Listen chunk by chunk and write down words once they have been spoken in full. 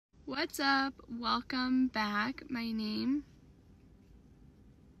What's up? Welcome back. My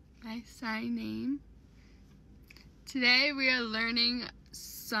sign name. Today we are learning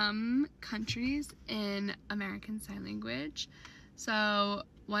some countries in American Sign Language. So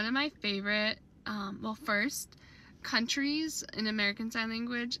one of my favorite, first, countries in American Sign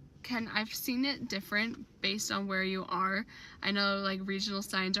Language I've seen it different based on where you are. I know like regional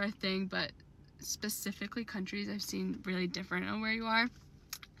signs are a thing, but specifically countries I've seen really different on where you are.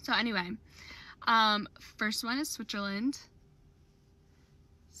 So anyway, first one is Switzerland.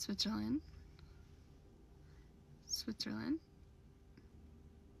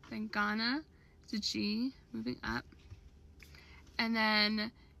 Then Ghana, it's a G, moving up. And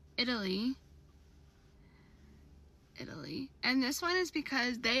then Italy. And this one is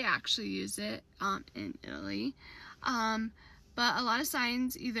because they actually use it in Italy. But a lot of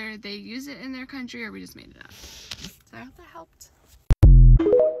signs, either they use it in their country or we just made it up. So I hope that helped.